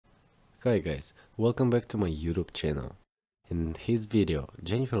Hi guys, welcome back to my YouTube channel. In this video,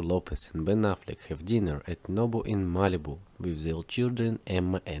 Jennifer Lopez and Ben Affleck have dinner at Nobu in Malibu with their children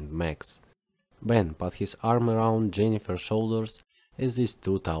Emma and Max. Ben put his arm around Jennifer's shoulders as they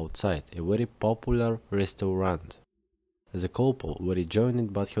stood outside a very popular restaurant. The couple were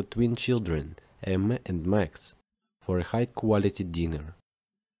joined by her twin children, Emma and Max, for a high-quality dinner.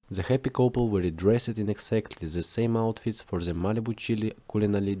 The happy couple were dressed in exactly the same outfits for the Malibu Chili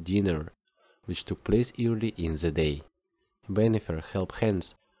culinary dinner, which took place early in the day. Jennifer held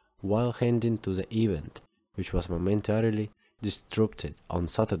hands while heading to the event, which was momentarily disrupted on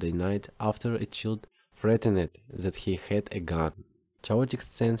Saturday night after a child threatened that he had a gun. Chaotic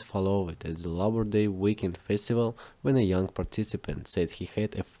scenes followed at the Labor Day weekend festival when a young participant said he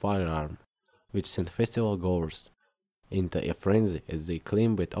had a firearm, which sent festival goers into a frenzy as they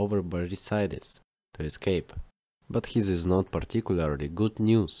climbed over barricades to escape. But this is not particularly good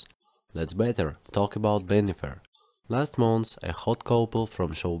news. Let's better talk about Jennifer. Last month, a hot couple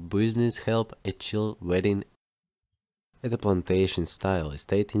from show business held a chill wedding at a plantation-style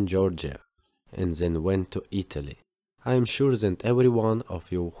estate in Georgia, and then went to Italy. I am sure that every one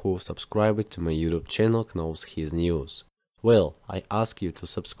of you who subscribed to my YouTube channel knows his news. Well, I ask you to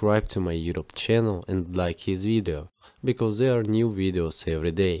subscribe to my YouTube channel and like his video, because there are new videos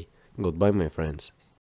every day. Goodbye, my friends.